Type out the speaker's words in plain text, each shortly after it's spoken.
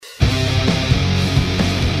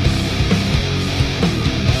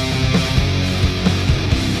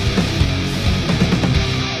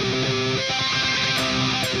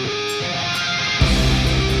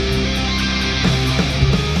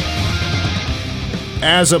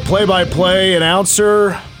As a play-by-play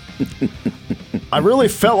announcer, I really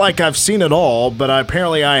felt like I've seen it all, but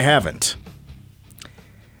apparently I haven't.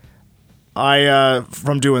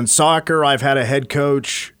 From doing soccer, I've had a head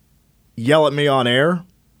coach yell at me on air.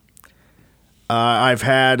 I've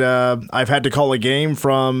had to call a game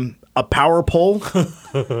from a power pole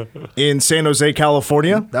in San Jose,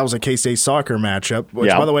 California. That was a K-State soccer matchup, which,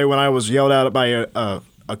 by the way, when I was yelled at by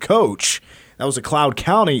a coach, that was a Cloud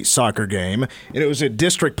County soccer game, and it was a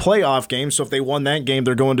district playoff game, so if they won that game,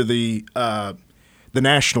 they're going to the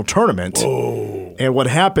national tournament. Whoa. And what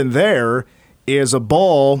happened there is a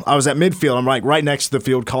ball, I was at midfield, I'm like right next to the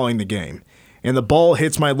field calling the game, and the ball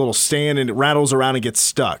hits my little stand and it rattles around and gets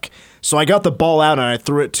stuck. So I got the ball out and I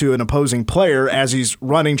threw it to an opposing player as he's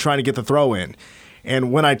running trying to get the throw in.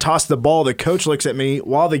 And when I tossed the ball, the coach looks at me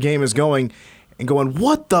while the game is going and going,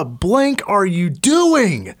 "What the blank are you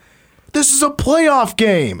doing? This is a playoff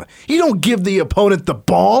game. You don't give the opponent the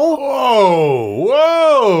ball."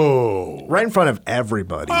 Whoa. Right in front of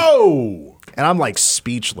everybody. Oh. And I'm like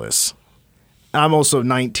speechless. I'm also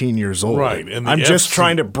 19 years old. Right. And I'm just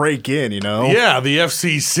trying to break in, you know? Yeah, the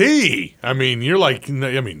FCC. I mean, you're like,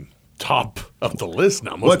 top of the list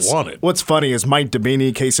now. Most wanted. What's funny is Mike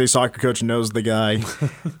Dabini, K-State soccer coach, knows the guy.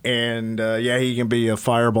 And, he can be a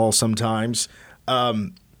fireball sometimes.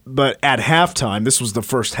 But at halftime, this was the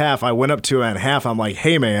first half, I went up to him at half. I'm like,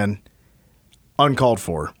 "Hey, man, uncalled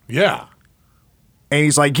for." Yeah. And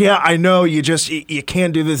he's like, "Yeah, I know. You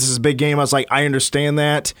can't do this. This is a big game." I was like, "I understand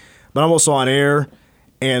that, but I'm also on air,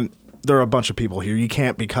 and there are a bunch of people here. You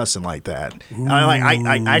can't be cussing like that." And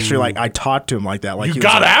I talked to him like that. Like You he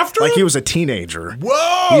got was after like him? he was a teenager.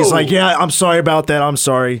 Whoa. He's like, "Yeah, I'm sorry about that. I'm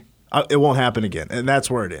sorry. It won't happen again." And that's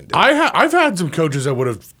where it ended. I've had some coaches that would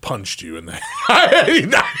have punched you in that.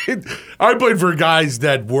 I played for guys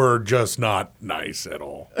that were just not nice at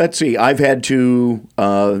all. Let's see. I've had to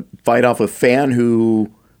fight off a fan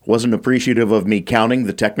who wasn't appreciative of me counting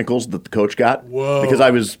the technicals that the coach got. Whoa. Because I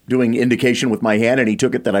was doing indication with my hand and he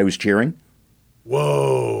took it that I was cheering.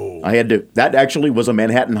 Whoa. I had to. That actually was a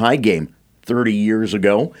Manhattan High game 30 years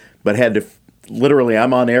ago, but had to. Literally,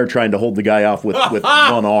 I'm on air trying to hold the guy off with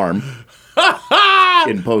one arm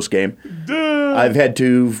in postgame. I've had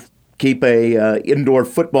to keep a indoor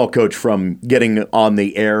football coach from getting on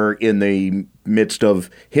the air in the midst of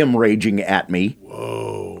him raging at me.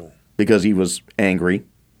 Whoa. Because he was angry.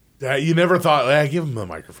 You never thought, give him the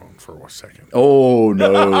microphone for a second. Oh,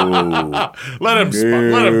 no. Let him talk.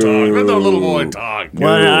 Let the little boy talk.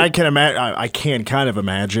 Well, I can kind of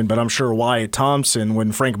imagine, but I'm sure Wyatt Thompson,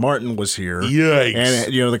 when Frank Martin was here, Yikes.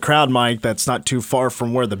 and the crowd mic that's not too far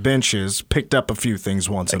from where the bench is, picked up a few things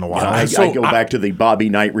once in a while. I go back to the Bobby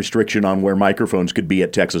Knight restriction on where microphones could be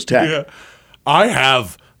at Texas Tech. Yeah.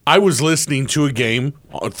 I was listening to a game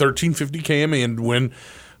on 1350 KMN when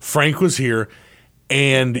Frank was here,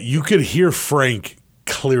 and you could hear Frank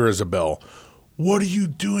clear as a bell. "What are you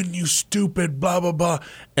doing, you stupid, blah, blah, blah."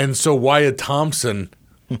 And so Wyatt Thompson,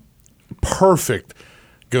 perfect,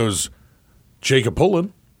 goes, "Jacob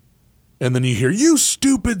Pullen." And then you hear, "You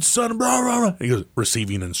stupid son of blah, blah, blah." He goes,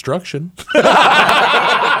 "Receiving instruction."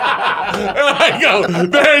 And I go,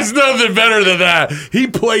 there's nothing better than that. He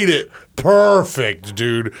played it perfect,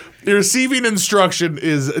 dude. The receiving instruction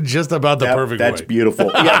is just about the perfect way. That's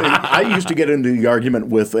beautiful. Yeah, I used to get into the argument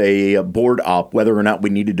with a board op whether or not we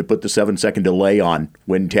needed to put the 7-second delay on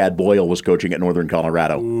when Tad Boyle was coaching at Northern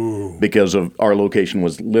Colorado. Ooh. Because of our location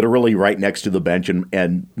was literally right next to the bench,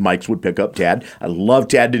 and mics would pick up Tad. I love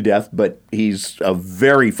Tad to death, but he's a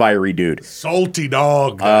very fiery dude. Salty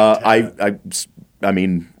dog. I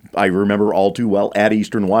mean, I remember all too well at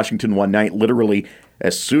Eastern Washington one night, literally,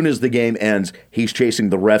 as soon as the game ends, he's chasing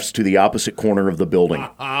the refs to the opposite corner of the building.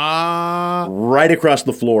 Right across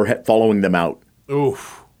the floor, following them out.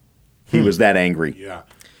 Oof. He was that angry. Yeah.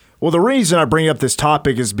 Well, the reason I bring up this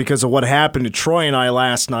topic is because of what happened to Troy and I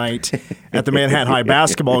last night at the Manhattan High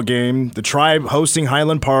basketball game. The Tribe hosting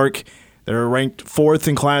Highland Park. They're ranked 4th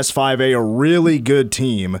in Class 5A, a really good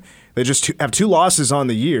team. They just have 2 losses on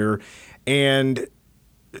the year, and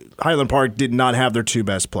Highland Park did not have their 2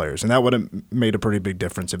 best players, and that would have made a pretty big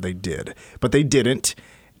difference if they did. But they didn't,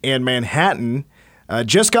 and Manhattan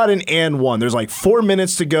just got an and one. There's like 4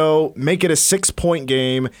 minutes to go, make it a 6-point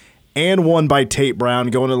game, and won by Tate Brown,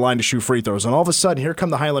 going to the line to shoot free throws. And all of a sudden, here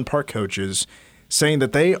come the Highland Park coaches saying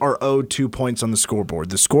that they are owed 2 points on the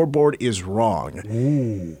scoreboard. The scoreboard is wrong.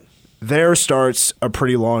 Ooh. There starts a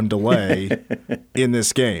pretty long delay in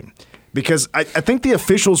this game. Because I think the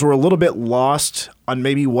officials were a little bit lost on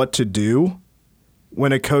maybe what to do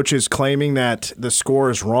when a coach is claiming that the score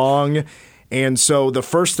is wrong And so the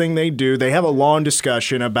first thing they do, they have a long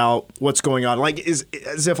discussion about what's going on, like as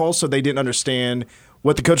if also they didn't understand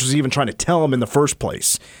what the coach was even trying to tell them in the first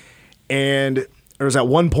place. And there was at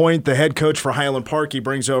one point the head coach for Highland Park, he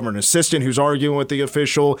brings over an assistant who's arguing with the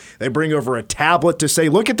official. They bring over a tablet to say,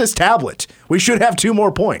 look at this tablet. We should have 2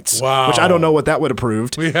 more points. Wow. Which I don't know what that would have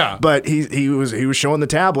proved. Yeah. But he was showing the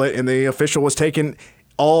tablet, and the official was taking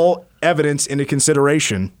all evidence into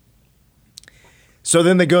consideration. So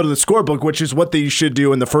then they go to the scorebook, which is what they should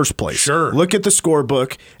do in the first place. Sure. Look at the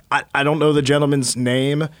scorebook. I don't know the gentleman's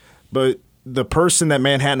name, but the person that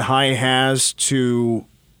Manhattan High has to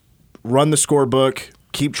run the scorebook,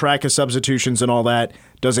 keep track of substitutions and all that,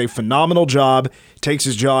 does a phenomenal job, takes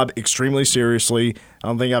his job extremely seriously. I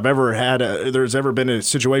don't think I've ever there's ever been a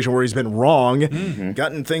situation where he's been wrong,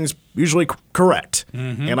 gotten things usually correct.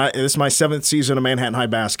 And this is my 7th season of Manhattan High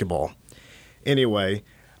basketball. Anyway,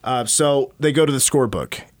 so they go to the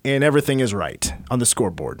scorebook, and everything is right on the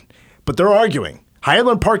scoreboard. But they're arguing.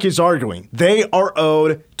 Highland Park is arguing. They are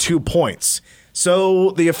owed 2 points.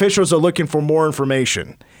 So the officials are looking for more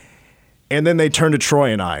information. And then they turn to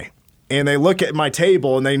Troy and I. And they look at my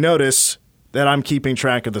table, and they notice that I'm keeping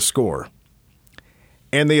track of the score.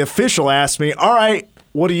 And the official asks me, all right,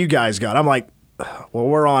 what do you guys got? I'm like, well,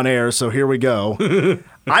 we're on air, so here we go.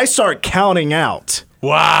 I start counting out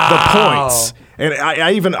the points. And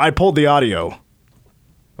I pulled the audio.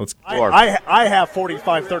 I have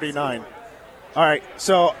 45-39. All right,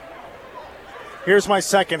 so here's my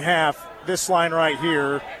second half. This line right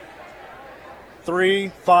here, 3,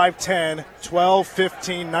 5, 10, 12,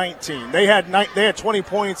 15, 19. They had 20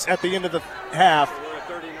 points at the end of the half,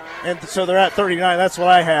 and so they're at 39. That's what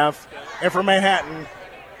I have. And for Manhattan,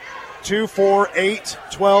 2, 4, 8,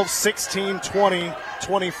 12, 16, 20,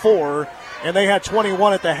 24. And they had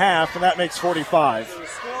 21 at the half, and that makes 45. So the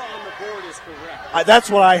score on the board is correct. That's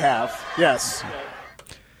what I have, yes.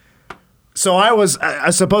 So I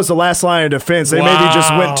suppose the last line of defense, they maybe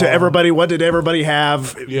just went to everybody. What did everybody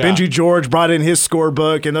have? Yeah. Benji George brought in his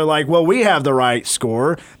scorebook, and they're like, well, we have the right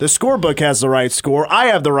score. The scorebook has the right score. I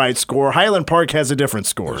have the right score. Highland Park has a different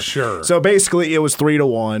score. Sure. So basically, it was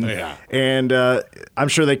 3-1. Yeah. And I'm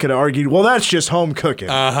sure they could have argued, well, that's just home cooking.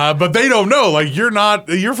 But they don't know. Like,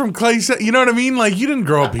 you're from Clay, you know what I mean? Like, you didn't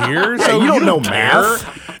grow up here. So you don't know care.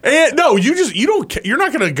 math. And, no, you don't, you're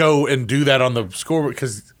not going to go and do that on the scorebook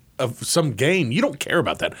because of some game. You don't care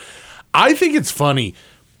about that. I think it's funny.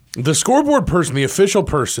 The scoreboard person, the official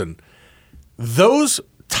person, those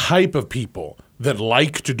type of people that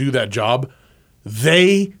like to do that job,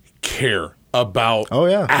 they care about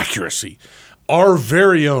accuracy. Our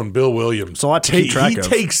very own Bill Williams. It's a lot to keep track of.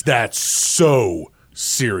 He takes that so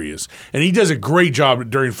serious. And he does a great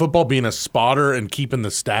job during football being a spotter and keeping the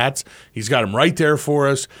stats. He's got them right there for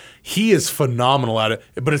us. He is phenomenal at it,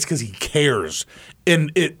 but it's because he cares.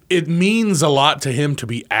 And it means a lot to him to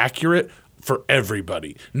be accurate for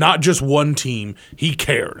everybody, not just one team. He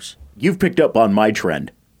cares. You've picked up on my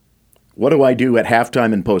trend. What do I do at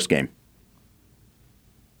halftime and postgame?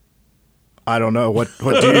 I don't know. What do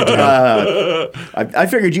you do? I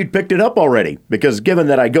figured you'd picked it up already because given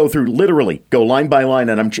that I go line by line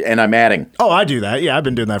and I'm adding. Oh, I do that. Yeah, I've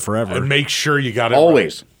been doing that forever. And make sure you got it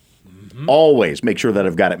always. Right. Always make sure that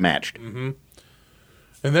I've got it matched. Mm-hmm.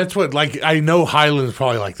 And that's what, like, I know Highland's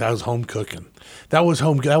probably like, that was home cooking. That was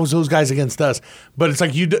those guys against us. But it's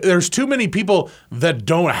like there's too many people that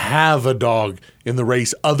don't have a dog in the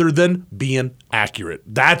race other than being accurate.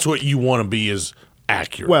 That's what you want to be, is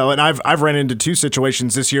accurate. Well, and I've ran into two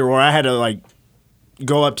situations this year where I had to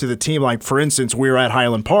go up to the team. Like, for instance, we were at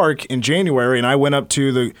Highland Park in January, and I went up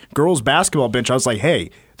to the girls' basketball bench. I was like,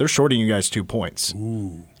 hey, they're shorting you guys 2 points.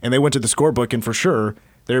 Ooh. And they went to the scorebook, and for sure,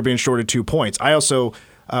 they were being shorted 2 points. I also,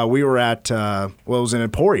 we were at, it was in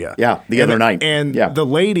Emporia. Yeah, the other night. And the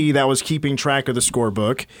lady that was keeping track of the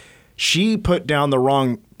scorebook, she put down the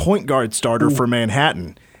wrong point guard starter for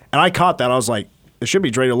Manhattan. And I caught that. I was like, it should be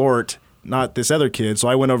Dre DeLort, not this other kid. So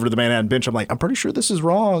I went over to the Manhattan bench. I'm like, I'm pretty sure this is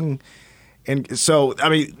wrong. And so, I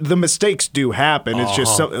mean, the mistakes do happen. It's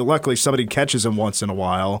just luckily somebody catches them once in a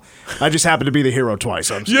while. I just happen to be the hero twice.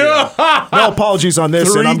 No apologies on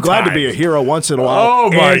this, and I'm glad to be a hero once in a while. Oh,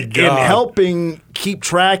 my God. And helping keep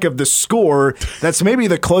track of the score, that's maybe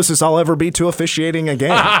the closest I'll ever be to officiating a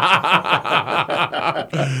game.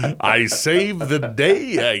 I saved the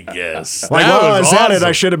day, I guess. Like, while I was at it,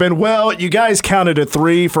 I should have been, well, you guys counted a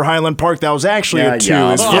 3 for Highland Park. That was actually a 2.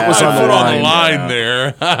 His foot was on the line.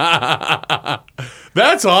 There.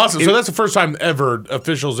 That's awesome. So that's the first time ever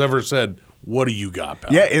officials ever said, What do you got,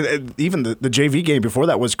 pal? Yeah, and even the JV game before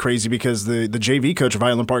that was crazy because the JV coach of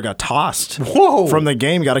Highland Park got tossed from the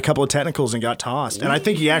game, got a couple of technicals and got tossed. And I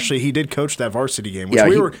think he did coach that varsity game, which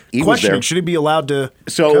we were questioning. Should he be allowed to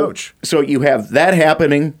coach? So you have that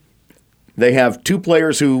happening. They have 2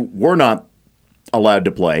 players who were not allowed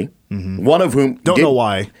to play. Mm-hmm. One of whom don't know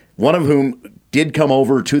why. One of whom did come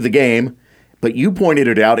over to the game, but you pointed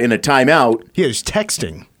it out in a timeout. He was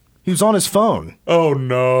texting. He was on his phone. Oh,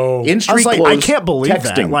 no. In street clothes, I can't believe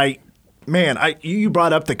texting. that. Like, man, you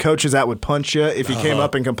brought up the coaches that would punch you if you came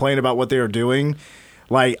up and complained about what they were doing.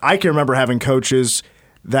 Like, I can remember having coaches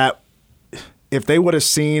that if they would have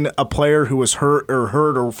seen a player who was hurt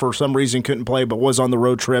or for some reason couldn't play but was on the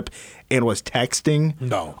road trip and was texting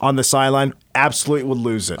on the sideline, absolutely would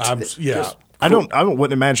lose it. I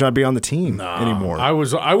wouldn't imagine I'd be on the team anymore. I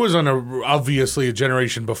was on obviously a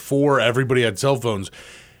generation before everybody had cell phones.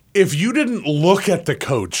 If you didn't look at the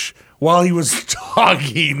coach while he was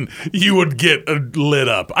talking, you would get lit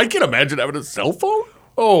up. I can't imagine having a cell phone.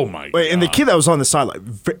 Oh, my God. And the kid that was on the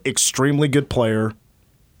sideline, extremely good player,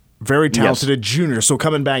 very talented junior. So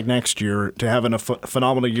coming back next year to having a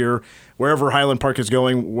phenomenal year, wherever Highland Park is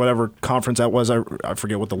going, whatever conference that was, I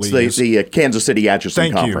forget what the league is. The Kansas City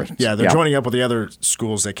Atchison Conference. Thank you. Yeah, they're joining up with the other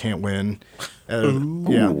schools that can't win.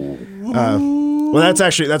 Well,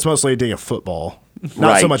 that's mostly a day of football.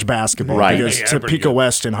 Not so much basketball, because Topeka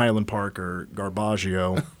West and Highland Park are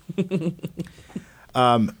Garbaggio.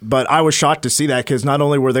 But I was shocked to see that because not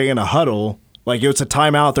only were they in a huddle, like it's a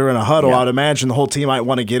timeout, they're in a huddle. I'd imagine the whole team might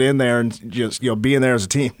want to get in there and just be in there as a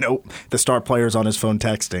team. Nope, the star player's on his phone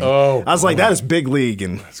texting. I was like, that is big league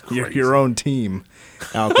and your own team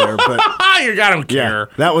out there. But I don't care.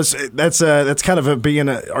 That's kind of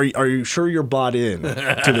are you sure you're bought in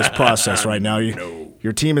to this process right now?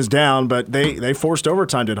 Your team is down, but they forced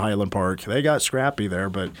overtime at Highland Park. They got scrappy there,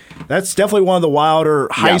 but that's definitely one of the wilder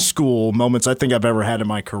high school moments I think I've ever had in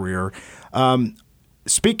my career.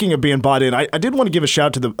 Speaking of being bought in, I did want to give a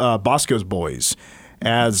shout to the Bosco's boys,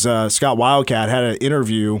 as Scott Wildcat had an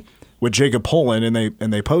interview with Jacob Pullen, and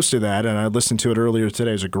they posted that, and I listened to it earlier today.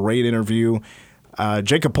 It was a great interview.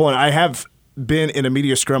 Jacob Pullen, I have been in a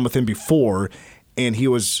media scrum with him before, and he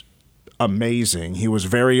was amazing. He was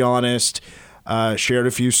very honest. Shared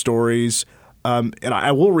a few stories, and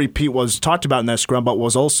I will repeat what was talked about in that scrum, but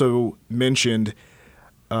was also mentioned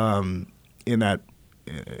in that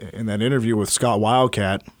interview with Scott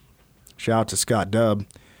Wildcat. Shout out to Scott Dubb.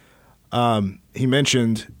 He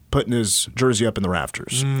mentioned putting his jersey up in the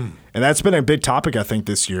rafters, and that's been a big topic I think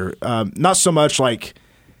this year. Not so much like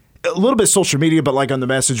a little bit social media, but like on the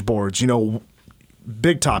message boards.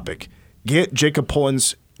 Big topic. Get Jacob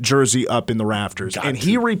Pullen's jersey up in the rafters. And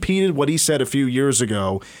he repeated what he said a few years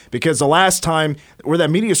ago, because the last time where that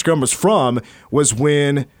media scrum was from was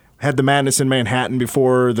when had the madness in Manhattan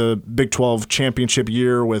before the Big 12 championship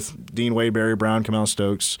year with Dean Wade, Barry Brown, Kamau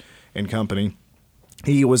Stokes, and company.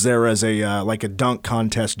 He was there as a dunk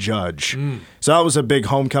contest judge. So that was a big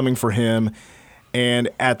homecoming for him. And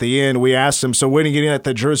at the end, we asked him, so when are you getting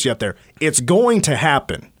that jersey up there? It's going to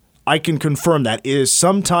happen. I can confirm that. It is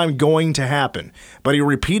sometime going to happen. But he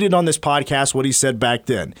repeated on this podcast what he said back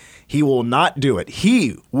then. He will not do it.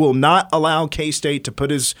 He will not allow K-State to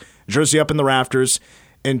put his jersey up in the rafters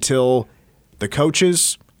until the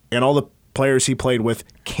coaches and all the players he played with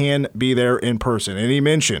can be there in person. And he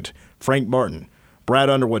mentioned Frank Martin,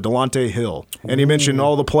 Brad Underwood, Delonte Hill, and he mentioned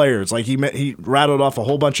all the players. Like he rattled off a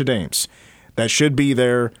whole bunch of names that should be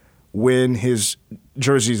there when his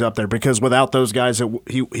jersey's up there, because without those guys,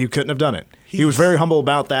 he couldn't have done it. He was very humble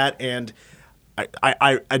about that, and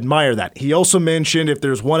I admire that. He also mentioned if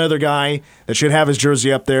there's one other guy that should have his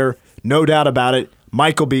jersey up there, no doubt about it,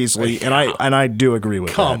 Michael Beasley, and I do agree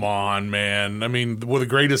with that. Come on, man. I mean, the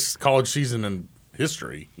greatest college season in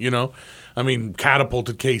history, I mean,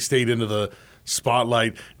 catapulted K-State into the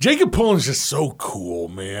spotlight. Jacob Pullen's just so cool,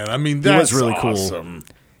 man. I mean, that's he was really awesome.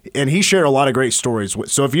 Cool. And he shared a lot of great stories.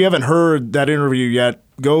 So if you haven't heard that interview yet,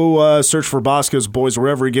 go search for Bosco's Boys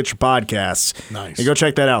wherever you get your podcasts. Nice. And go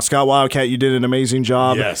check that out. Scott Wildcat, you did an amazing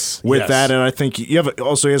job with that. And I think he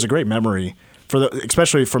has a great memory,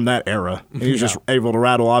 especially from that era. And he was just able to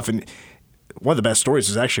rattle off. And one of the best stories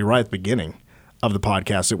is actually right at the beginning of the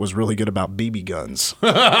podcast. It was really good about BB guns.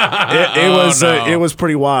 It was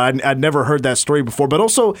pretty wild. I'd never heard that story before. But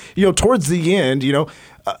also, towards the end,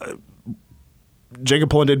 Jacob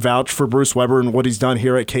Pullen did vouch for Bruce Weber and what he's done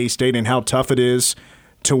here at K-State and how tough it is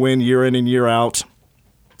to win year in and year out.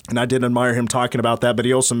 And I did admire him talking about that, but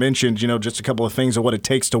he also mentioned, just a couple of things of what it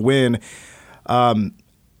takes to win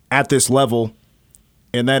at this level.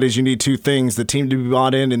 And that is you need two things, the team to be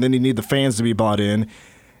bought in, and then you need the fans to be bought in.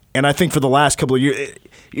 And I think for the last couple of years,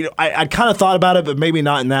 I kind of thought about it, but maybe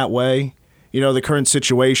not in that way. The current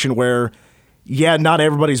situation where, yeah, not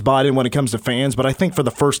everybody's bought in when it comes to fans, but I think for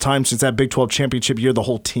the first time since that Big 12 championship year, the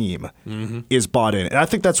whole team is bought in. And I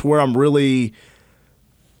think that's what's really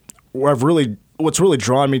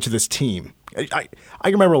drawn me to this team. I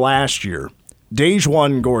remember last year,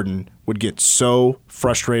 Dajuan Gordon would get so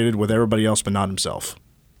frustrated with everybody else but not himself.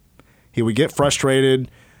 He would get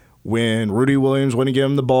frustrated when Rudy Williams wouldn't give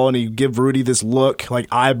him the ball, and he'd give Rudy this look, like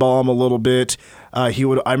eyeball him a little bit. I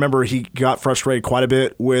remember he got frustrated quite a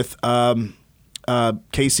bit with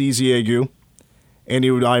Casey Ziegu, and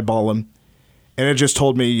he would eyeball him. And it just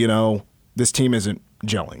told me, this team isn't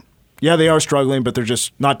gelling. Yeah, they are struggling, but they're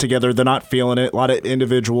just not together. They're not feeling it. A lot of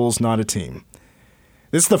individuals, not a team.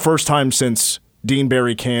 This is the first time since Dean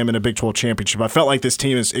Barry Cam in a Big 12 championship. I felt like this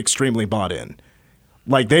team is extremely bought in.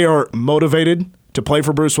 Like, they are motivated to play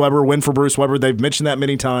for Bruce Weber, win for Bruce Weber. They've mentioned that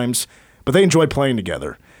many times, but they enjoy playing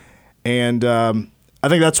together. And I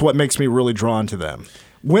think that's what makes me really drawn to them.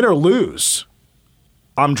 Win or lose,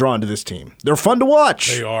 I'm drawn to this team. They're fun to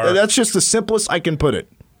watch. They are. That's just the simplest I can put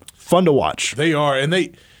it. Fun to watch. They are,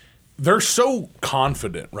 and they're so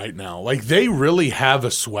confident right now. Like, they really have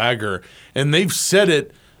a swagger, and they've said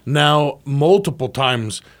it now multiple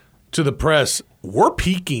times to the press. We're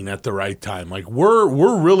peaking at the right time. Like, we're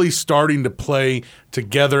really starting to play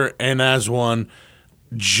together and as one.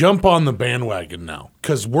 Jump on the bandwagon now,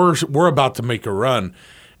 because we're about to make a run.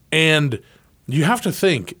 And you have to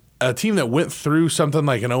think, a team that went through something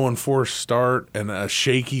like an 0-4 start and a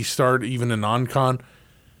shaky start, even in non-con,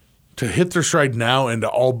 to hit their stride now and to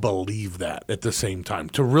all believe that at the same time.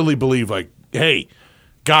 To really believe, like, hey,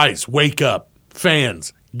 guys, wake up.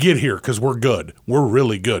 Fans, get here, because we're good. We're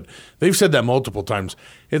really good. They've said that multiple times.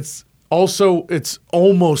 It's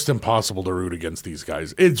almost impossible to root against these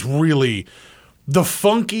guys. It's really – the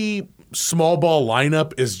funky small ball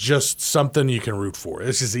lineup is just something you can root for.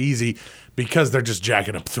 It's just easy because they're just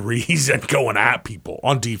jacking up threes and going at people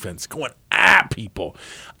on defense, going at people.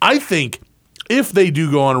 I think if they do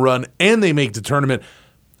go on a run and they make the tournament –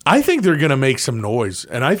 I think they're going to make some noise,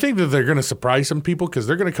 and I think that they're going to surprise some people because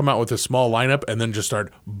they're going to come out with a small lineup and then just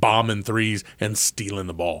start bombing threes and stealing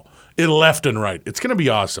the ball left and right. It's going to be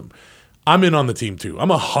awesome. I'm in on the team, too. I'm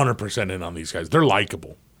 100% in on these guys. They're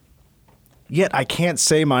likable. Yet I can't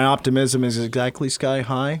say my optimism is exactly sky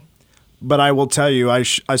high, but I will tell you, I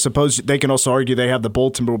suppose they can also argue they have the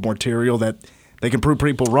bulletin board material that they can prove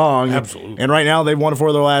people wrong. Absolutely. And right now they've won 4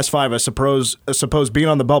 of their last 5. I suppose being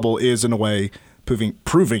on the bubble is, in a way, proving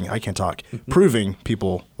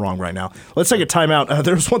people wrong right now. Let's take a timeout.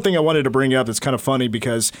 There's one thing I wanted to bring up that's kind of funny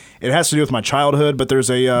because it has to do with my childhood, but there's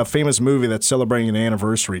a famous movie that's celebrating an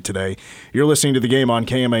anniversary today. You're listening to The Game on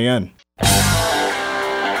KMAN.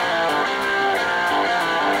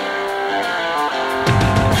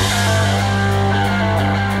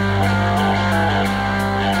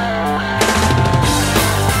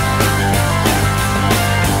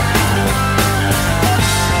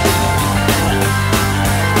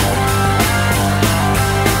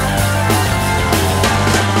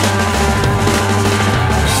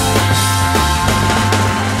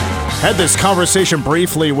 Had this conversation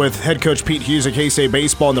briefly with head coach Pete Hughes of K-State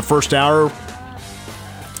Baseball in the first hour,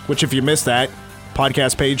 which if you missed that,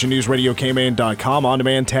 podcast page and newsradiokman.com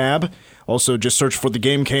on-demand tab. Also, just search for The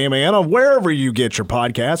Game KMAN on wherever you get your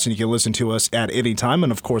podcasts, and you can listen to us at any time.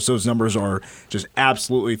 And, of course, those numbers are just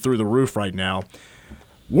absolutely through the roof right now.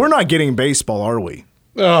 We're not getting baseball, are we?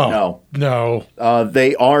 Oh, no.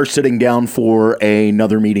 They are sitting down for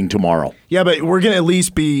another meeting tomorrow. Yeah, but we're going to at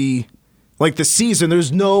least be – like the season,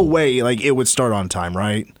 there's no way like it would start on time,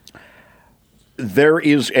 right? There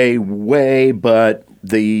is a way, but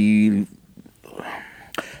if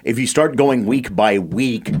you start going week by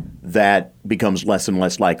week, that becomes less and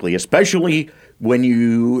less likely, especially when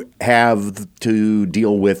you have to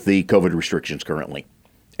deal with the COVID restrictions currently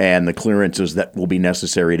and the clearances that will be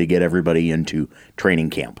necessary to get everybody into training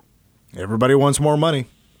camp. Everybody wants more money.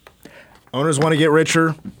 Owners want to get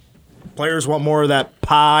richer. Players want more of that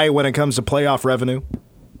pie when it comes to playoff revenue.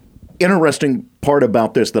 Interesting part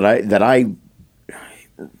about this that I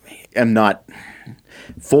am not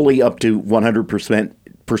fully up to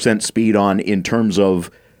 100% speed on in terms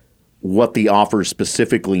of what the offers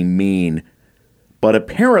specifically mean, but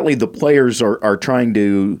apparently the players are trying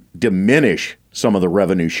to diminish some of the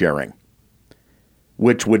revenue sharing,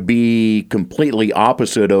 which would be completely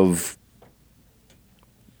opposite of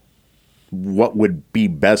what would be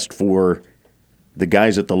best for the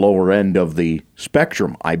guys at the lower end of the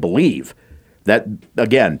spectrum, I believe. That,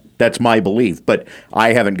 again, that's my belief, but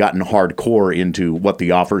I haven't gotten hardcore into what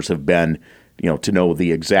the offers have been to know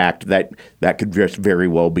the exact. That could just very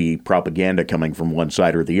well be propaganda coming from one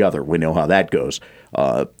side or the other. We know how that goes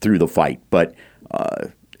through the fight. But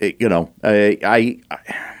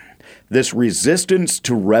this resistance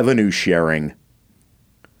to revenue sharing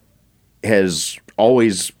has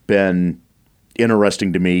always been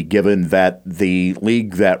interesting to me, given that the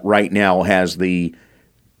league that right now has the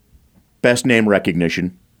best name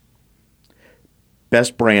recognition,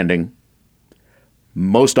 best branding,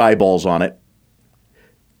 most eyeballs on it,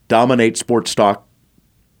 dominates sports talk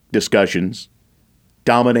discussions,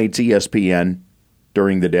 dominates ESPN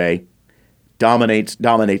during the day, dominates.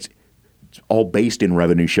 It's all based in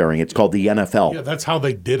revenue sharing. It's called the NFL. Yeah, that's how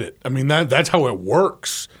they did it. I mean, that's how it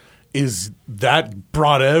works, is that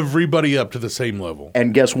brought everybody up to the same level.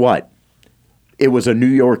 And guess what? It was a New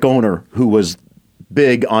York owner who was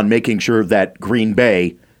big on making sure that Green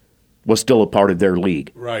Bay was still a part of their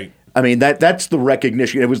league. Right. I mean, that's the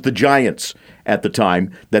recognition. It was the Giants at the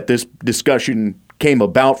time that this discussion came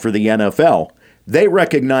about for the NFL. They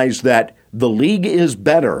recognized that the league is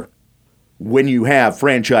better when you have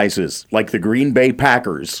franchises like the Green Bay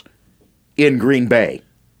Packers in Green Bay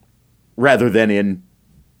rather than in,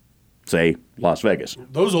 say, Las Vegas.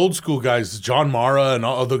 Those old school guys, John Mara and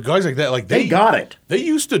all the guys like that, like They got it. They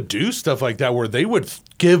used to do stuff like that where they would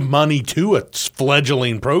give money to a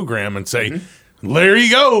fledgling program and say, there you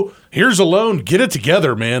go, here's a loan, get it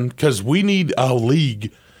together, man, because we need a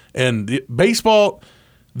league. And baseball,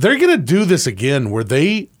 they're going to do this again where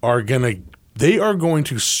they are going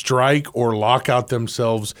to strike or lock out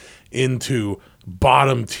themselves into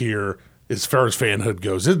bottom tier as far as fanhood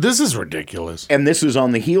goes. This is ridiculous. And this is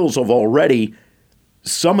on the heels of already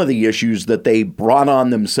some of the issues that they brought on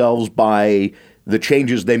themselves by the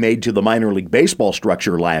changes they made to the minor league baseball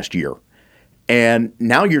structure last year. And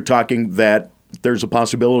now you're talking that there's a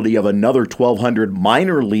possibility of another 1,200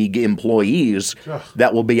 minor league employees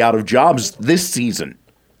that will be out of jobs this season.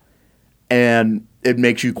 And it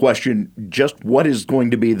makes you question just what is going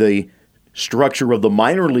to be the structure of the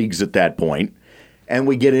minor leagues at that point. And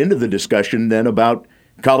we get into the discussion then about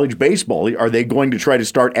college baseball. Are they going to try to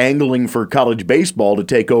start angling for college baseball to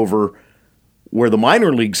take over where the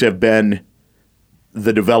minor leagues have been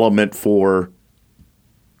the development for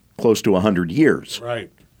close to 100 years? Right.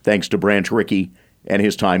 Thanks to Branch Rickey and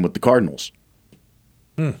his time with the Cardinals.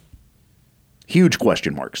 Huge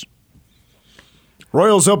question marks.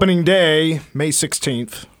 Royals opening day, May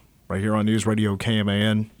 16th, right here on News Radio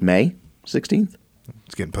KMAN. May 16th?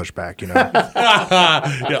 It's getting pushed back,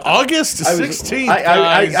 Yeah, August 16th.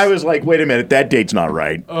 I was like, wait a minute, that date's not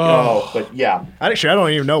right. Oh, but yeah. Actually, I don't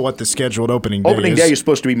even know what the scheduled opening day is. Opening day is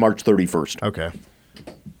supposed to be March 31st. Okay.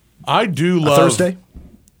 I do love Thursday?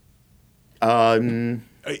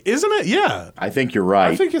 Isn't it? Yeah. I think you're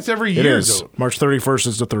right. I think it's every It year. is. Though. March 31st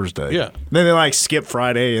is a Thursday. Yeah. Then they skip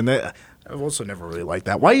Friday, and I've also never really liked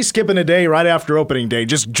that. Why are you skipping a day right after opening day?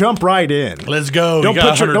 Just jump right in. Let's go.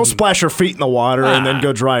 Don't splash your feet in the water and then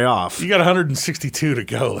go dry off. You got 162 to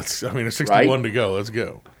go. 61 to go. Let's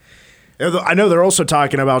go. I know they're also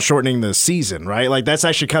talking about shortening the season, right? Like that's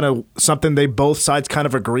actually kind of something they both sides kind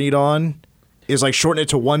of agreed on. Is like shorten it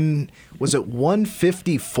to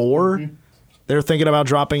 154? Mm-hmm. They're thinking about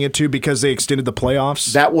dropping it to because they extended the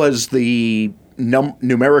playoffs. That was the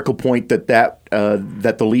numerical point that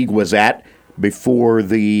the league was at before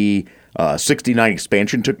the 69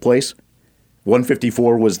 expansion took place.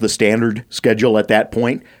 154 was the standard schedule at that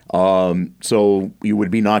point. So you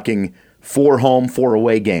would be knocking 4 home, 4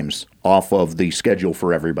 away games off of the schedule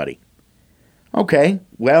for everybody. Okay,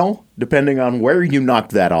 well, depending on where you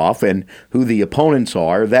knock that off and who the opponents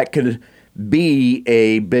are, that could be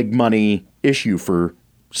a big money issue for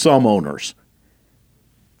some owners.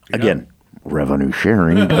 Again, revenue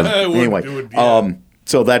sharing. But anyway,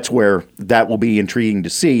 so that's where that will be intriguing to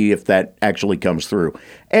see if that actually comes through.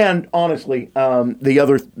 And honestly, the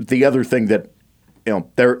other thing that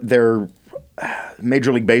their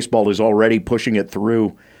Major League Baseball is already pushing it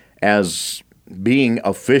through as being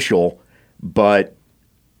official, but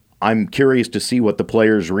I'm curious to see what the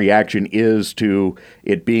players' reaction is to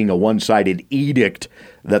it being a one-sided edict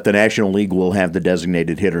that the National League will have the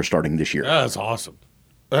designated hitter starting this year. That's awesome.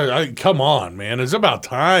 Come on, man. It's about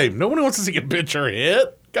time. Nobody wants to see a pitcher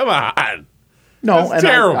hit. Come on. No, that's and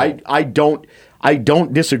terrible. I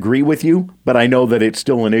don't disagree with you, but I know that it's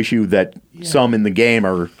still an issue that some in the game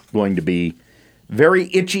are going to be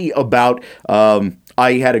very itchy about.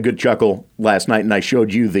 I had a good chuckle last night, and I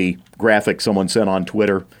showed you the graphic someone sent on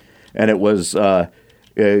Twitter, and it was a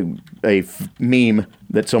meme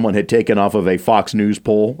that someone had taken off of a Fox News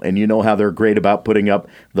poll, and you know how they're great about putting up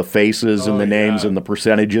the faces and the names and the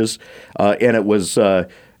percentages, and it was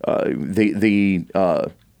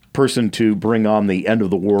person to bring on the end of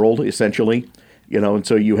the world, essentially. And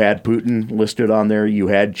so you had Putin listed on there. You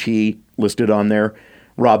had Xi listed on there.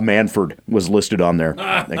 Rob Manfred was listed on there,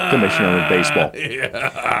 the commissioner of baseball.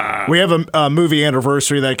 Yeah. We have a movie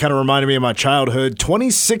anniversary that kind of reminded me of my childhood.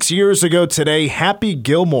 26 years ago today, Happy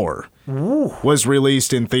Gilmore was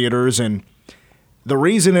released in theaters. And the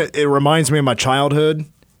reason it reminds me of my childhood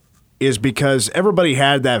is because everybody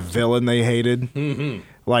had that villain they hated. Mm-hmm.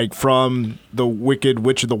 Like from the Wicked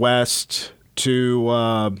Witch of the West to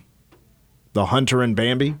the Hunter and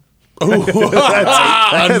Bambi. That's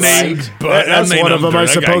one of them, I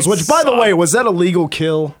suppose. Which, by the way, was that a legal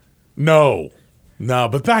kill? No,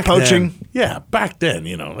 but back Poaching? then. Yeah, back then,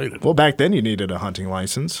 they didn't. Well, back then you needed a hunting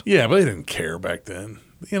license. Yeah, but they didn't care back then.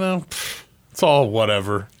 It's all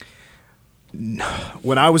whatever.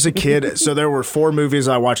 When I was a kid, so there were 4 movies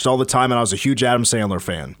I watched all the time, and I was a huge Adam Sandler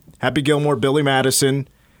fan. Happy Gilmore, Billy Madison,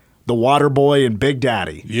 The Waterboy, and Big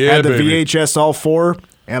Daddy. Yeah, had the baby. VHS all 4,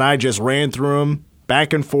 and I just ran through them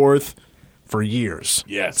back and forth for years.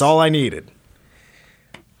 Yes. That's all I needed.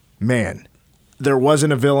 Man, there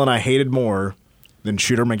wasn't a villain I hated more than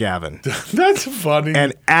Shooter McGavin. That's funny.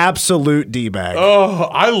 An absolute D-bag. Oh,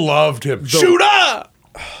 I loved him. Shooter!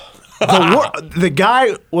 The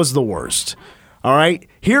guy was the worst. All right?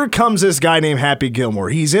 Here comes this guy named Happy Gilmore.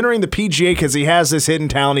 He's entering the PGA because he has this hidden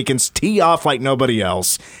talent. He can tee off like nobody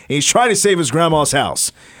else. And he's trying to save his grandma's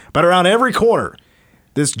house. But around every corner,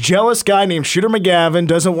 this jealous guy named Shooter McGavin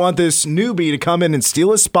doesn't want this newbie to come in and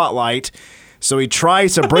steal his spotlight. So he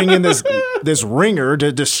tries to bring in this ringer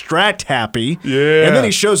to distract Happy. Yeah. And then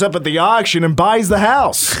he shows up at the auction and buys the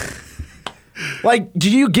house. Like,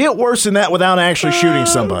 do you get worse than that without actually shooting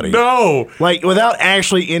somebody? No. Like, without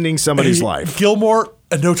actually ending somebody's life. Gilmore,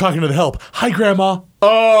 no talking to the help. Hi, Grandma.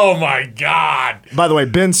 Oh, my God. By the way,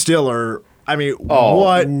 Ben Stiller, I mean,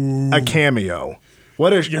 what a cameo.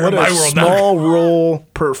 What a in my world now. small role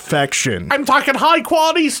perfection. I'm talking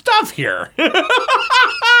high-quality stuff here.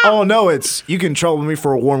 Oh, no, it's, you can trouble me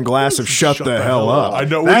for a warm glass of shut the hell up. I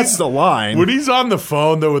know. That's the line. When he's on the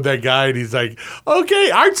phone, though, with that guy, and he's like, okay,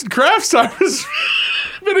 arts and crafts time has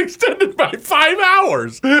been extended by 5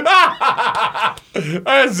 hours.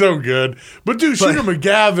 That's so good. But, dude, Shooter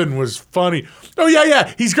McGavin was funny. Oh,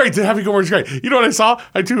 yeah. He's great. The Happy Gilmore's great. You know what I saw?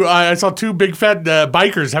 I saw 2 big fat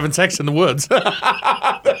bikers having sex in the woods.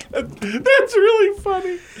 That's really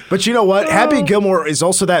funny. But you know what? Happy Gilmore is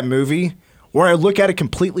also that movie where I look at it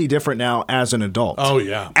completely different now as an adult. Oh,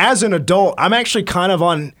 yeah. As an adult, I'm actually kind of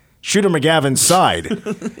on Shooter McGavin's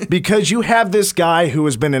side because you have this guy who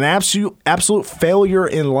has been an absolute failure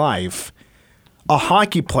in life, a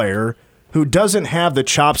hockey player who doesn't have the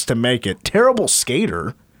chops to make it, terrible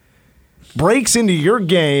skater, breaks into your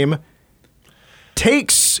game,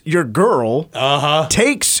 takes your girl,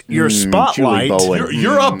 takes your spotlight.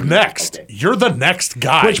 You're up next. You're the next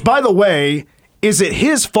guy. Which, by the way, is it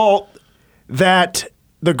his fault that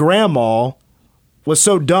the grandma was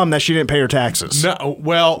so dumb that she didn't pay her taxes? No.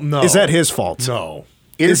 Well, no. Is that his fault? No.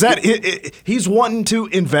 Is that he's wanting to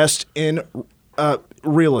invest in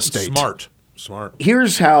real estate? Smart.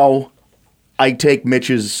 Here's how I take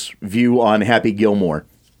Mitch's view on Happy Gilmore.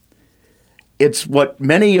 It's what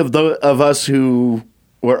many of us who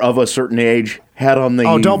were of a certain age had on the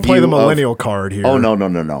don't play view the millennial card here. Oh, no.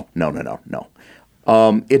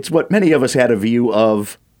 It's what many of us had a view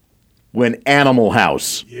of when Animal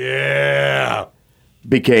House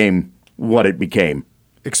became what it became.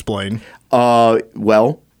 Explain.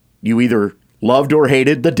 Well, you either loved or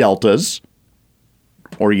hated the Deltas,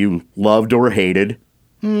 or you loved or hated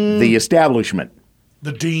the establishment.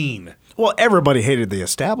 The Dean. Well, everybody hated the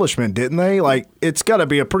establishment, didn't they? Like, it's got to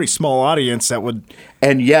be a pretty small audience that would.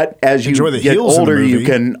 And yet, as you get older, you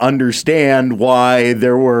can understand why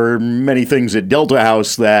there were many things at Delta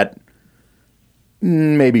House that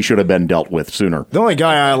maybe should have been dealt with sooner. The only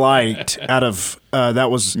guy I liked out of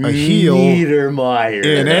that was a heel Niedermeyer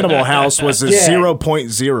in Animal House was a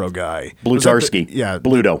 0.0 guy. Blutarsky. Yeah.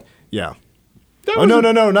 Bluto. Yeah. Oh, no,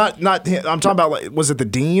 not him. I'm talking about, like, was it the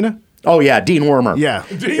Dean? Oh, yeah, Dean Wormer. Yeah.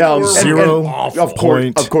 Zero. Of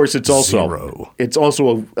course, it's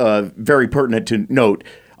also very pertinent to note,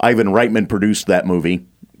 Ivan Reitman produced that movie,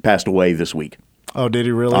 passed away this week. Oh, did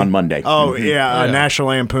he really? On Monday. Oh, yeah, National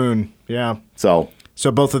Lampoon. Yeah. So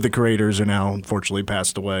both of the creators are now unfortunately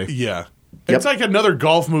passed away. Yeah. It's like another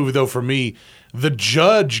golf movie, though, for me. The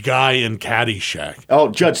Judge guy in Caddyshack. Oh,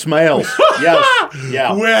 Judge Smails. Yes.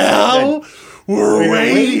 Yeah. Well, we're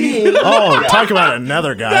waiting. Oh, talk about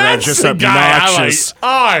another guy that's just the guy obnoxious.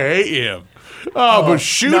 I hate him. Oh, but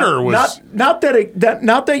Shooter was. Not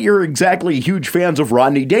that you're exactly huge fans of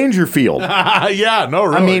Rodney Dangerfield. Yeah, no,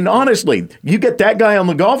 really. I mean, honestly, you get that guy on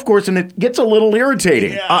the golf course and it gets a little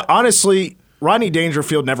irritating. Honestly, Rodney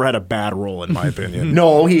Dangerfield never had a bad role, in my opinion.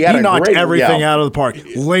 No, he had He knocked everything yeah. out of the park.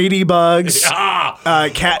 Ladybugs,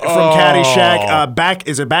 Cat from Caddyshack.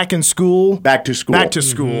 Back in school? Back to school. Back to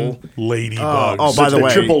school. Ladybugs. Oh, by the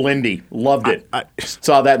way, Triple Lindy. Loved it.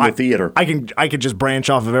 Saw that in the theater. I could just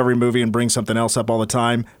branch off of every movie and bring something else up all the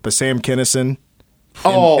time. But Sam Kinison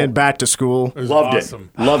and Back to School. Loved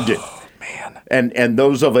awesome. it. Loved it. Man. And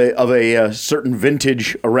those of a certain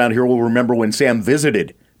vintage around here will remember when Sam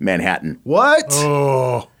visited Manhattan. What?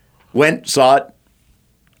 Oh. Went, saw it.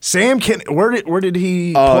 Sam where did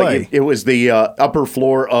he play? It was the upper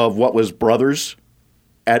floor of what was Brothers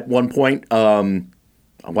at one point.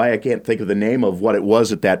 Why I can't think of the name of what it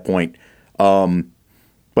was at that point.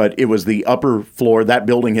 But it was the upper floor. That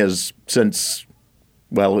building has since,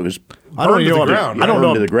 well, it was I don't burned know to the what ground. I don't know.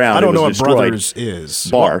 Burned to the ground. I don't It was know what destroyed. Brothers is.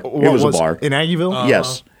 Bar. What It was a was bar. in Aggieville.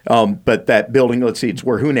 Yes. But that building, let's see, it's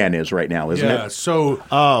where Hunan is right now, isn't Yeah, it? so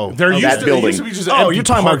There used that to, building. It used to be just an Oh, empty you're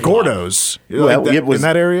talking about parking lot. Gordo's. Well, Like it was in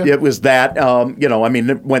that area. It was that. I mean,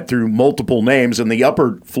 it went through multiple names, and the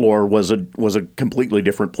upper floor was a completely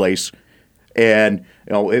different place, and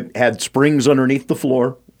it had springs underneath the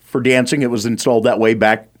floor for dancing. It was installed that way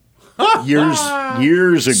back years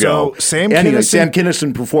ago. So, Sam anyway, Kinison- Sam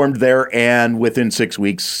Kinison performed there, and within 6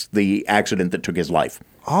 weeks, the accident that took his life.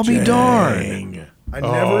 I'll be darned. I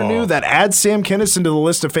never knew that. Add Sam Kinison to the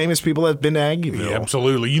list of famous people that have been to Aggieville. Yeah,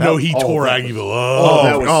 absolutely. You know he tore Aggieville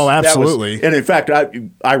up. Absolutely. And in fact,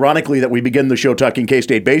 ironically, that we begin the show talking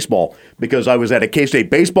K-State baseball because I was at a K-State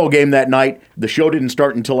baseball game that night. The show didn't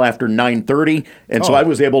start until after 9:30, and so I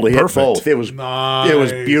was able to hit perfect. both. It was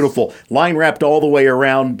beautiful. Line wrapped all the way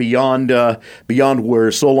around beyond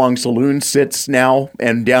where So Long Saloon sits now,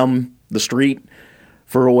 and down the street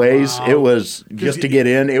for a ways. Wow. It was just to get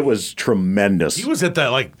in. It was tremendous. He was at that,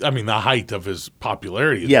 the height of his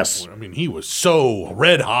popularity. At Yes. that point. I mean, he was so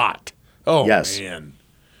red hot. Oh, Yes. man.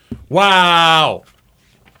 Wow.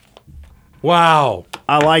 Wow.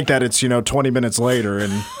 I like that it's 20 minutes later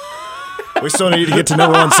and we still need to get to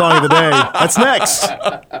number one song of the day. That's next.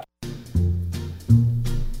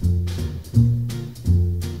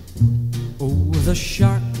 Oh, the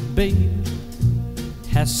shark, babe,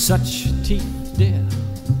 has such teeth, dear.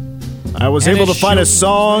 I was able to find a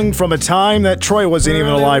song from a time that Troy wasn't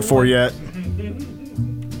even alive for yet.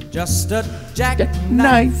 Just a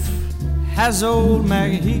jackknife has old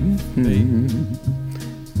Maggie Heath, babe. And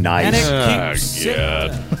Nice. it keeps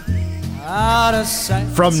it out of sight.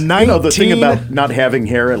 From 19... The thing about not having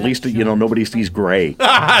hair, at least nobody sees gray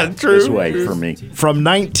True. this way for me. From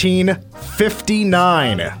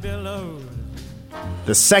 1959.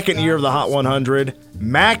 The second year of the Hot 100.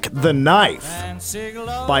 Mac the Knife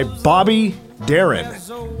by Bobby Darin.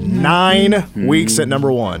 9 weeks at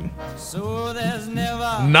number one. So there's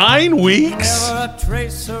never 9 weeks? a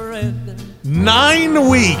trace of red 9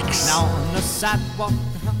 weeks. on the sidewalk.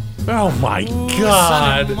 Oh, my Sunday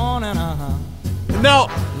God. morning, Now,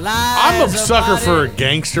 I'm a sucker for a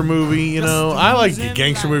gangster movie, I like a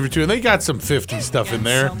gangster movie, too. And they got some 50s stuff in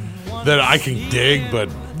there that I can dig, but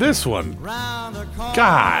this one,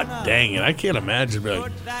 God dang it, I can't imagine being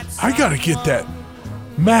like, I gotta get that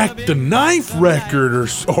Mac the Knife record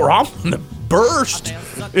or I'm gonna burst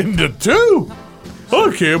into two.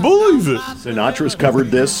 I can't believe it. Sinatra's covered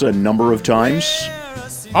this a number of times.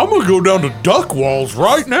 I'm gonna go down to Duck Walls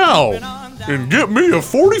right now and get me a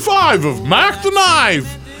 45 of Mac the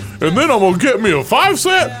Knife, and then I'm gonna get me a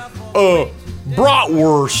 5-cent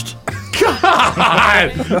bratwurst.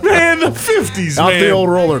 God, man, the 50s, Not man. the old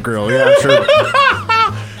roller grill, yeah, sure.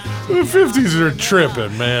 The 50s are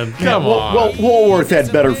tripping, man. Come on. Well, Woolworth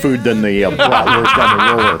had better food than the bratwurst on the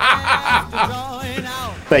roller.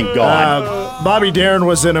 Thank God. Bobby Darin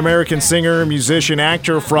was an American singer, musician,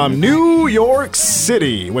 actor from New York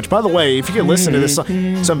City. Which, by the way, if you can listen to this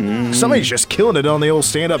song, somebody's just killing it on the old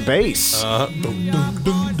stand-up bass.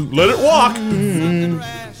 Let it walk.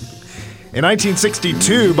 In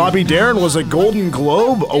 1962, Bobby Darin was a Golden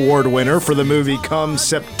Globe Award winner for the movie Come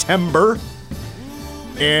September.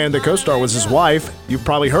 And the co-star was his wife. You've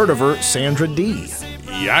probably heard of her, Sandra Dee.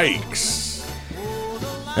 Yikes.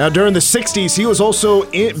 Now, during the 60s, he was also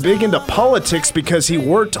big into politics because he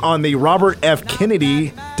worked on the Robert F.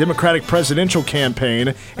 Kennedy Democratic presidential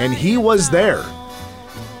campaign, and he was there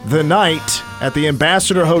the night at the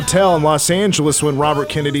Ambassador Hotel in Los Angeles when Robert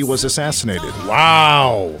Kennedy was assassinated.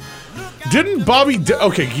 Wow. Didn't Bobby...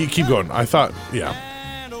 okay, keep going. I thought... Yeah.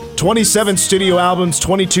 27 studio albums,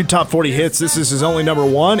 22 top 40 hits. This is his only number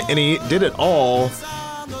one, and he did it all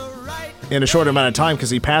in a short amount of time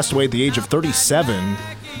because he passed away at the age of 37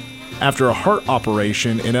 after a heart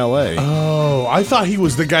operation in L.A. Oh, I thought he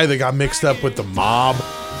was the guy that got mixed up with the mob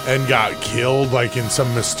and got killed like in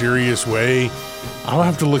some mysterious way. I'll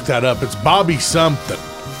have to look that up. It's Bobby something.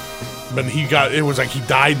 But it was like he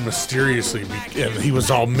died mysteriously and he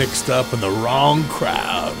was all mixed up in the wrong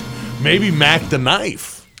crowd. Maybe Mac the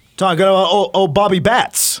Knife. Talking about Bobby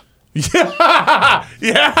Bats. Yeah.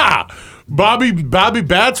 Bobby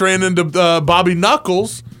Bats ran into Bobby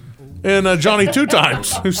Knuckles and Johnny Two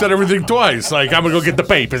Times, who said everything twice. Like, I'm going to go get the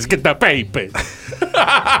papers.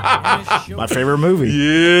 My favorite movie.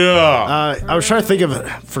 Yeah. I was trying to think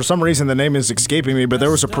of, for some reason the name is escaping me, but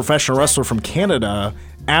there was a professional wrestler from Canada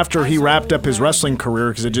after he wrapped up his wrestling career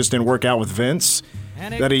because it just didn't work out with Vince,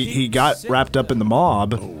 that he got wrapped up in the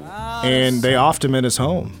mob, and they offed him in his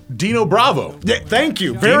home. Dino Bravo. Yeah, thank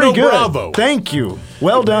you. Very Dino good. Bravo. Thank you.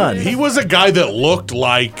 Well done. He was a guy that looked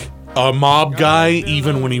like a mob guy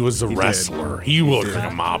even when he was a wrestler. He looked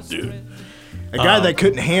like a mob dude. A guy that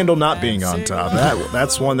couldn't handle not being on top.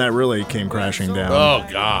 That's one that really came crashing down.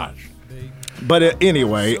 Oh, gosh. But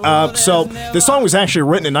anyway, so the song was actually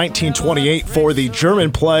written in 1928 for the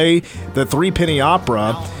German play, The Threepenny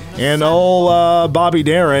Opera. And old Bobby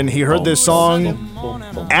Darin, he heard this song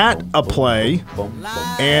at a play,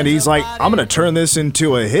 and he's like, I'm going to turn this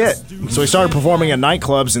into a hit. So he started performing at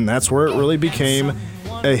nightclubs, and that's where it really became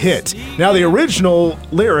a hit. Now, the original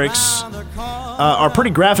lyrics are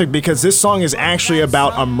pretty graphic because this song is actually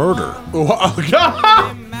about a murder.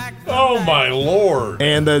 Oh, my Lord.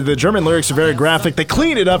 And the German lyrics are very graphic. They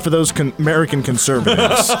cleaned it up for those American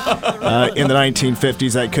conservatives in the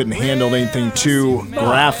 1950s that couldn't handle anything too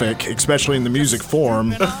graphic, especially in the music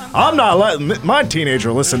form. I'm not letting my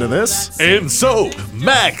teenager listen to this. And so,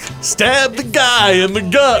 Mac stabbed the guy in the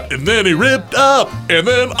gut, and then he ripped up, and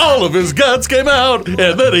then all of his guts came out,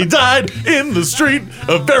 and then he died in the street,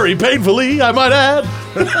 very painfully, I might add.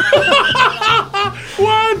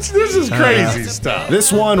 What? This is crazy stuff.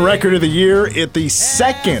 This won Record of the Year at the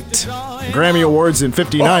second Grammy Awards in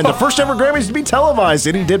 '59. The first ever Grammys to be televised,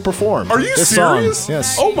 and he did perform. Are you this serious? Song.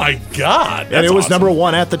 Yes. Oh my God. And it was awesome. number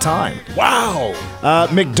one at the time. Wow.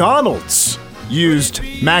 McDonald's used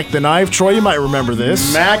Mac the Knife. Troy, you might remember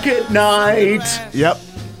this. Mac at Night. Yep.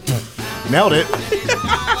 Nailed it.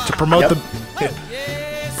 To promote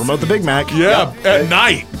the Big Mac. Yeah, at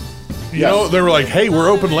night. You know, they were like, hey, we're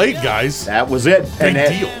open late, guys. That was it. Big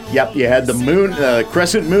deal. Yep, you had the moon,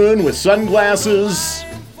 crescent moon with sunglasses.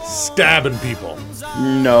 Stabbing people.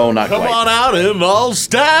 No, not Come quite. on out and I'll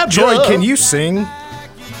stab Troy, you. can you sing?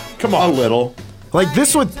 Come A on. little. Like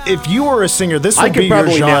this would, if you were a singer, this would I be could your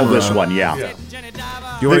probably genre. nail this one, yeah.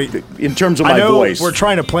 You already- In terms of I my know voice. we're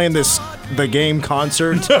trying to plan the game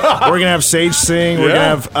concert. We're gonna have Sage sing. We're Yeah. gonna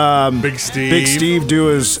have Big Steve. Big Steve do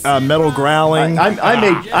his metal growling.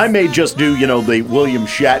 I may just do, the William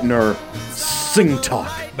Shatner sing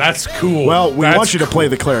talk. That's cool. well, we That's want you to cool. play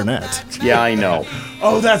the clarinet. Yeah, I know.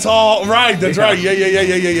 Oh, that's all right. That's right.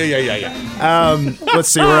 Yeah. Let's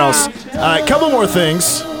see where else. A couple more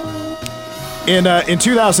things. In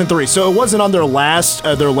 2003, so it wasn't on their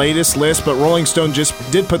latest list, but Rolling Stone just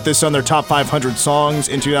did put this on their top 500 songs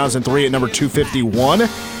in 2003 at number 251.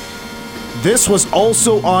 This was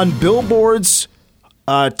also on Billboard's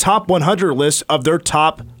top 100 list of their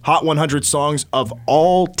top Hot 100 songs of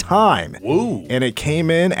all time. Woo. And it came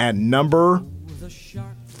in at number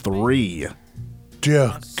 3. 3.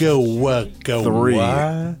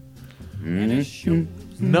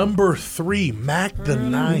 Number 3, Mac the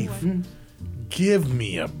Knife. Give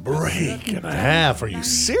me a break and a half. Are you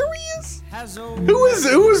serious? Who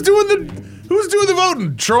was doing the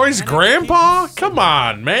voting? Troy's grandpa? Come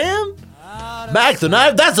on, man. Mac the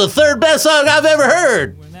Knife, that's the third best song I've ever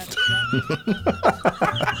heard.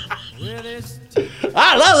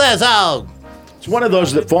 I love that song. It's one of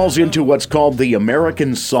those that falls into what's called the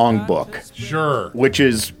American Songbook, Sure. which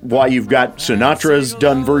is why you've got Sinatra's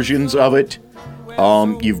done versions of it.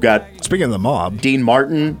 You've got Speaking of the mob, Dean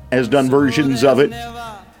Martin has done versions of it.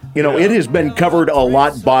 It has been covered a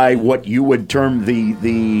lot by what you would term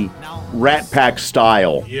the Rat Pack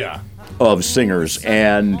style Yeah. of singers,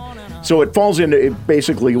 and so it falls into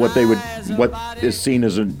basically what is seen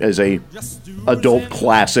as a adult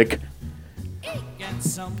classic,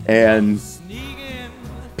 and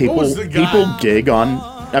people dig on.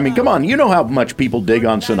 I mean, come on, you know how much people dig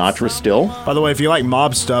on Sinatra still. by the way, if you like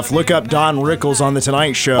mob stuff, look up Don Rickles on The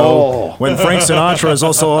Tonight Show Oh. when Frank Sinatra is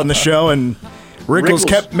also on the show, and Rickles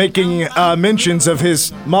kept making mentions of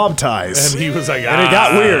his mob ties. And he was like, and it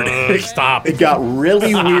got weird. Stop. It got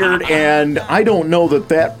really weird, and I don't know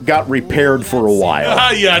that got repaired for a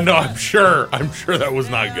while. Yeah, no, I'm sure that was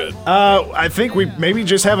not good. I think we maybe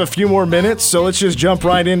just have a few more minutes, so let's just jump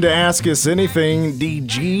right into Ask Us Anything,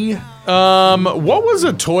 DG. What was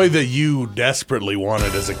a toy that you desperately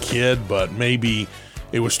wanted as a kid, but maybe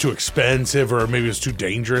it was too expensive or maybe it was too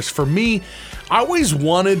dangerous? For me, I always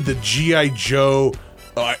wanted the G.I. Joe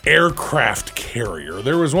aircraft carrier.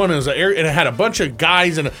 There was one, and it had a bunch of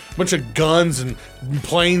guys and a bunch of guns and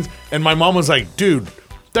planes, and my mom was like, dude,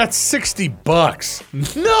 that's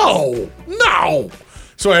 $60. No.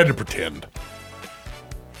 So I had to pretend.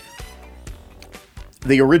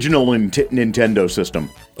 The original Nintendo system.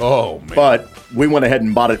 Oh, man. But we went ahead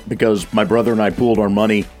and bought it because my brother and I pooled our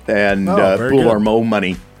money and pooled our Mo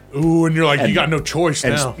money. Ooh, and you're like, you got no choice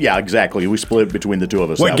And now. yeah, exactly. We split it between the two of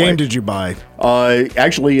us. What game did you buy?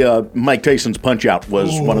 Actually, Mike Tyson's Punch-Out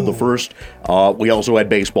was one of the first. We also had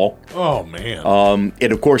baseball. Oh, man.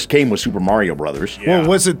 It, of course, came with Super Mario Brothers. Yeah. Well,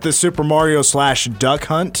 was it the Super Mario / Duck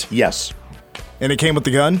Hunt? Yes. And it came with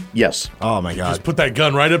the gun? Yes. Oh, my God. Just put that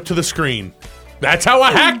gun right up to the screen. That's how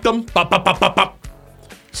I hacked them. Pop, pop, pop, pop, pop.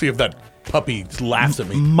 See if that puppy laughs at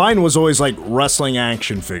me. Mine was always like wrestling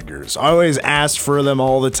action figures. I always asked for them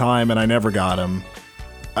all the time, and I never got them.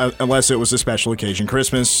 Unless it was a special occasion.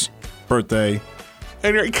 Christmas, birthday.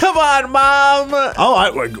 And you're like, come on, Mom.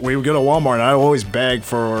 Oh, we would go to Walmart, and I always beg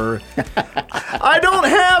for... I don't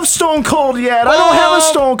have Stone Cold yet. I don't have a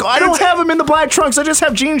Stone Cold. I don't have him in the black trunks. I just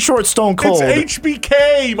have jean shorts Stone Cold. It's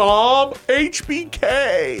HBK, Mom.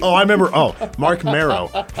 HBK. Oh, I remember. Oh, Mark Marrow.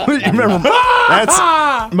 You remember?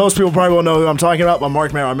 That's most people probably won't know who I'm talking about, but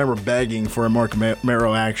Mark Marrow. I remember begging for a Mark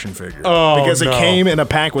Marrow action figure because it came in a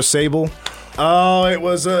pack with Sable. Oh, it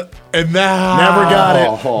was a... And now... Never got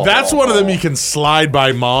it. That's one of them you can slide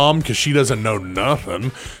by Mom because she doesn't know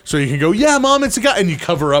nothing. So you can go, yeah, Mom, it's a guy. And you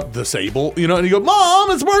cover up the Sable, and you go,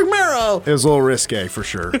 Mom, it's Mark Marrow. It was a little risque for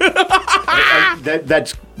sure.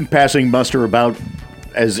 That's passing muster about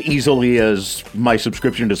as easily as my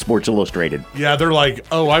subscription to Sports Illustrated. Yeah, they're like,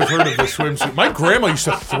 oh, I've heard of the swimsuit. My grandma used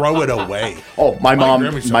to throw it away. Oh, my mom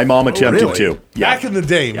attempted to. Yeah. Back in the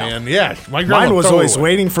day, man. Yeah, my grandma Mine was throw always away.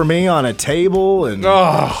 waiting for me on a table, and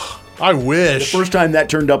Oh, I wish. First time that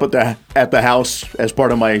turned up at the house as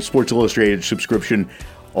part of my Sports Illustrated subscription.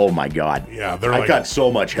 Oh my God! Yeah, they're I like, got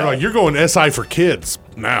so much they're help. like, you're going SI for kids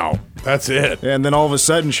now. That's it. and then all of a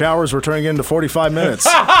sudden, showers were turning into 45 minutes.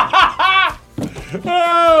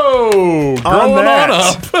 Oh, growing on that.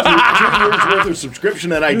 up. 2 years worth of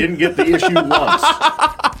subscription, and I didn't get the issue once.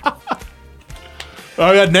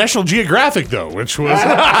 Oh, yeah, National Geographic, though, which was...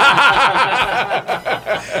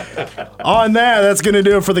 On that, that's going to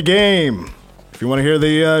do it for the game. If you want to hear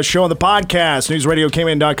the show on the podcast,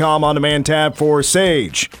 newsradiokman.com on demand tab for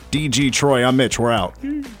Sage. DG Troy, I'm Mitch. We're out.